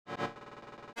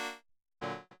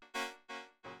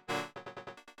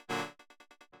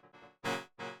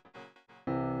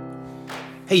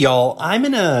Hey y'all, I'm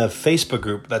in a Facebook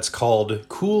group that's called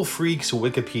Cool Freaks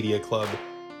Wikipedia Club.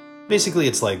 Basically,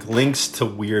 it's like links to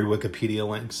weird Wikipedia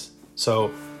links.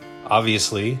 So,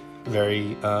 obviously,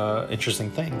 very interesting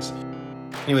things.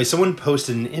 Anyway, someone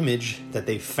posted an image that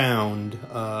they found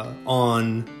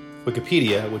on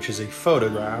Wikipedia, which is a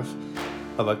photograph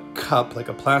of a cup, like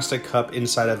a plastic cup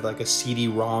inside of like a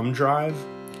CD-ROM drive.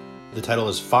 The title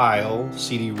is File,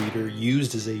 CD Reader,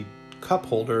 used as a cup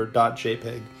holder,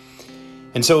 .jpg.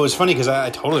 And so it was funny because I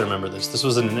totally remember this. This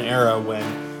was in an era when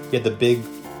you had the big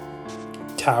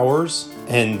towers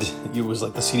and it was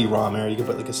like the CD-ROM era. You could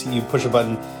put like a CD, you push a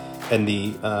button and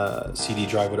the CD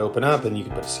drive would open up and you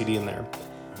could put a CD in there.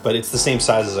 But it's the same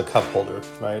size as a cup holder,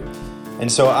 right?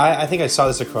 And so I think I saw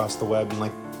this across the web in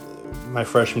like my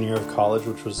freshman year of college,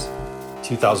 which was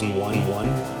 2001.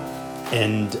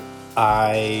 And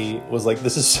I was like,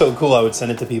 this is so cool. I would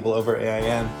send it to people over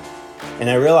AIM.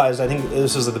 And I realized, I think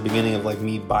this was at the beginning of like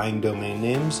me buying domain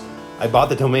names. I bought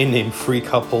the domain name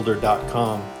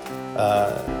freecupholder.com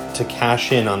to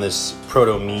cash in on this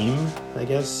proto-meme, I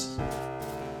guess.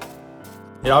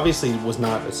 It obviously was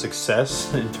not a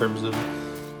success in terms of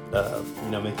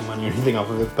making money or anything off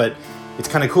of it, but it's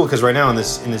kind of cool because right now in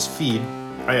this feed,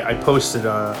 I posted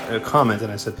a comment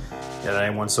and I said, yeah, that I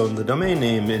once owned the domain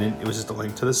name, and it was just a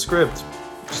link to the script,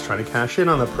 just trying to cash in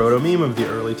on the proto-meme of the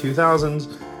early 2000s.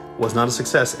 Was not a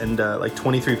success, and like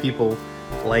 23 people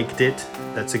liked it.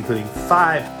 That's including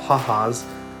 5 ha-has,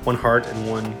 1 heart, and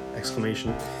 1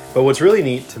 exclamation. But what's really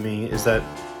neat to me is that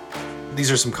these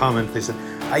are some comments. They said,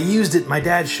 I used it, my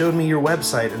dad showed me your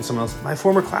website, and someone else, my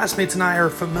former classmates and I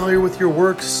are familiar with your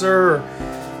work, sir.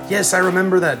 Yes, I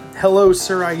remember that. Hello,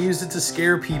 sir, I used it to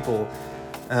scare people.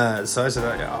 So I said,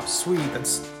 oh, sweet,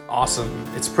 that's awesome.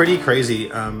 It's pretty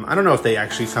crazy. I don't know if they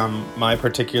actually found my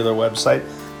particular website,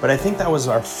 but I think that was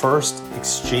our first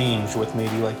exchange with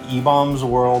maybe like eBaum's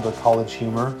World or College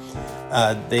Humor.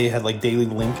 They had like daily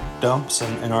link dumps,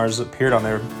 and ours appeared on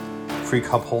their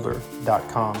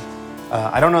freecupholder.com.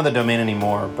 I don't know the domain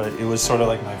anymore, but it was sort of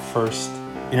like my first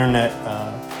internet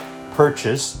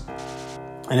purchase.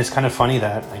 And it's kind of funny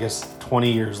that I guess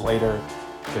 20 years later,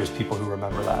 there's people who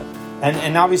remember that.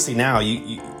 And obviously now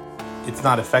it's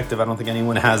not effective. I don't think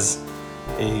anyone has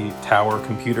a tower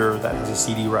computer that has a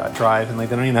CD drive, and like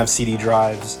they don't even have CD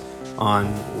drives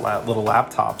on little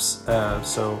laptops.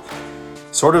 So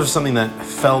sort of something that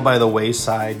fell by the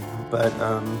wayside, but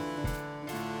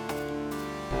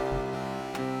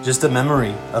just a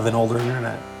memory of an older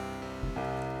internet.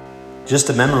 Just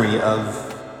a memory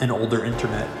of an older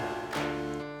internet.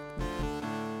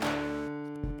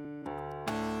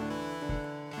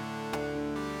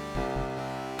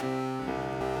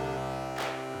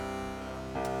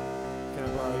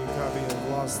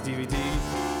 DVD.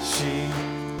 She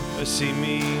see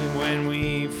me when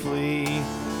we flee.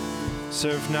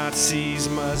 Surf Nazis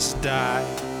must die.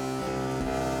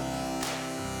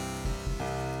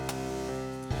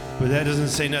 But that doesn't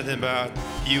say nothing about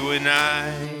you and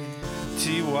I,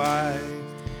 T.Y.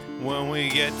 When we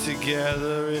get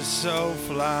together, it's so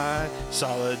fly.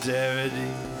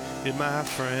 Solidarity, you're my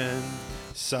friend.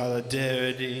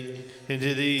 Solidarity,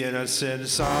 into the end I said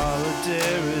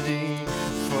solidarity,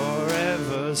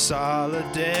 forever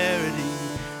solidarity,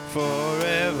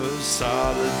 forever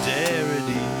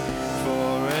solidarity,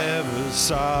 forever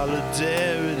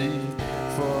solidarity,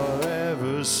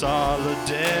 forever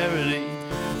solidarity,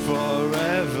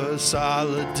 forever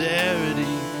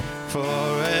solidarity,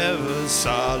 forever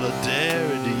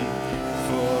solidarity,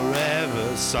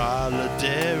 forever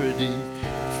solidarity.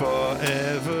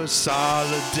 Forever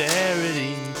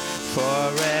solidarity,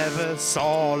 forever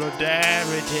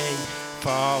solidarity,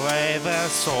 forever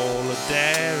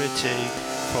solidarity,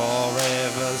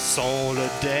 forever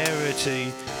solidarity,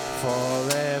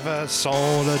 forever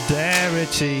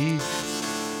solidarity,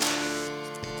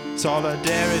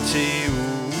 solidarity,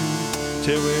 ooh,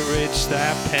 till we reach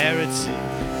that parity.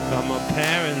 I'm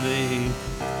apparently,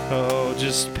 oh,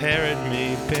 just parrot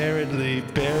me,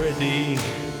 parody.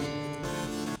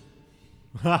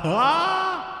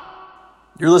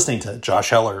 You're listening to Josh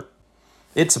Heller.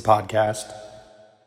 It's a podcast.